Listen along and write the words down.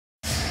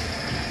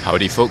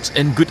Howdy folks,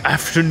 and good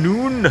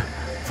afternoon.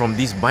 From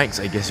these bikes,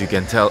 I guess you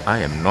can tell I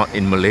am not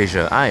in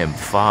Malaysia. I am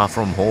far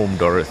from home,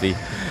 Dorothy.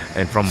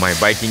 And from my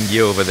biking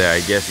gear over there, I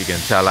guess you can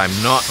tell I'm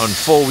not on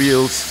 4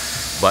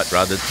 wheels, but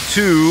rather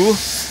 2.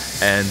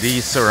 And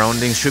these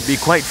surroundings should be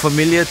quite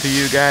familiar to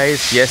you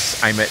guys.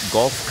 Yes, I'm at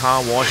Golf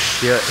Car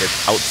Wash here.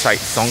 It's outside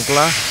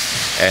Songkhla,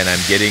 and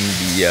I'm getting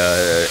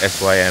the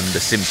SYM,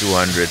 the SYM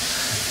 200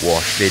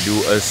 wash. They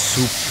do a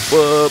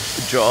superb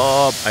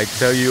job. I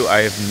tell you,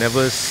 I have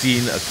never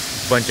seen a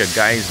bunch of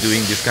guys doing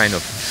this kind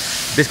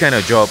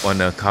of job on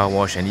a car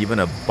wash and even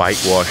a bike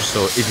wash.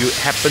 So if you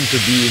happen to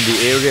be in the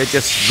area,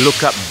 just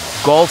look up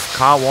Golf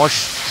Car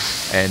Wash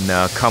and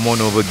come on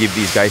over, give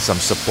these guys some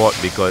support,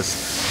 because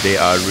they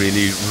are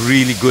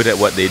really good at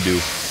what they do.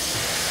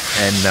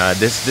 And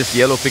this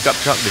yellow pickup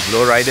truck, this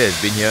lowrider,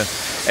 has been here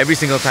every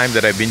single time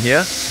that I've been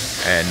here,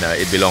 and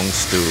it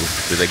belongs to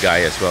the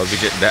guy as well. I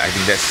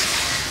think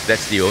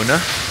that's the owner,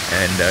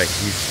 and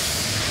he's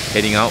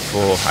heading out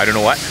for I don't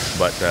know what,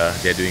 but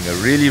they're doing a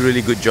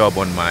really good job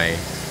on my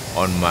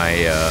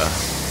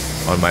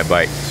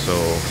bike. So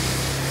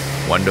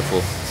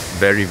wonderful,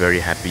 very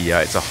happy.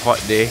 Yeah, it's a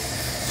hot day,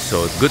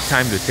 so good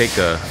time to take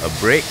a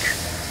break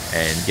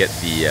and get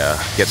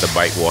the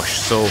bike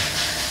washed. So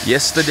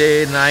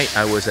yesterday night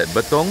I was at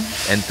Betong,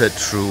 entered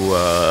through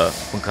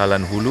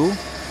Pangkalan Hulu,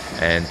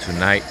 and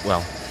tonight,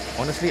 well,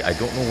 honestly I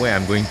don't know where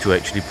I'm going to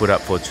actually put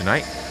up for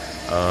tonight.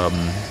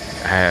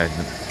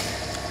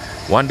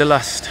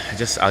 Wanderlust.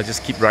 I'll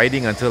just keep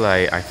riding until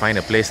I find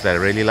a place that I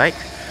really like,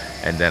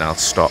 and then I'll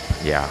stop.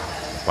 Yeah,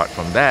 apart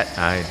from that,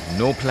 I have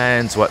no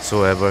plans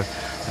whatsoever.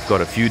 I've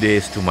got a few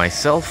days to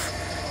myself,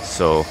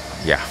 so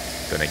yeah,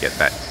 gonna get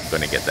that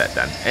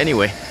done.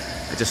 Anyway,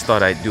 I just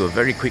thought I'd do a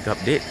very quick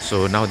update.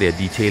 So now they're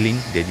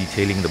detailing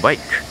the bike,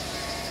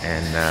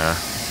 and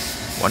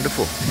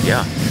wonderful.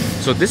 Yeah,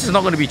 so this is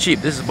not going to be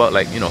cheap. This is about,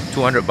 like,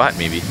 200 baht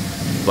maybe,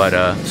 but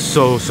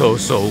so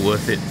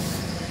worth it.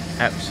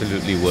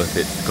 Absolutely worth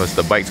it, because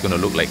the bike's gonna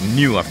look like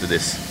new after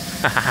this.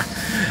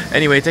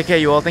 Anyway, take care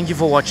you all. Thank you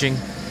for watching,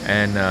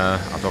 and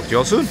I'll talk to you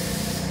all soon.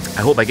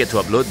 I hope I get to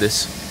upload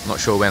this. Not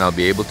sure when I'll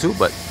be able to,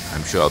 but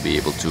I'm sure I'll be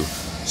able to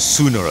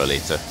sooner or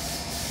later.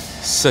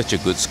 Such a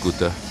good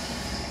scooter.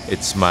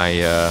 It's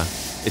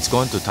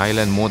gone to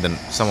Thailand more than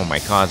some of my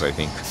cars, I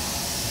think.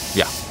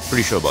 Yeah,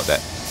 pretty sure about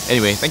that.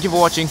 Anyway, thank you for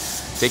watching.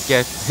 Take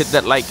care. Hit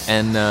that like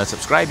and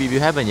subscribe if you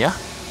haven't. Yeah,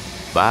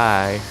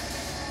 bye.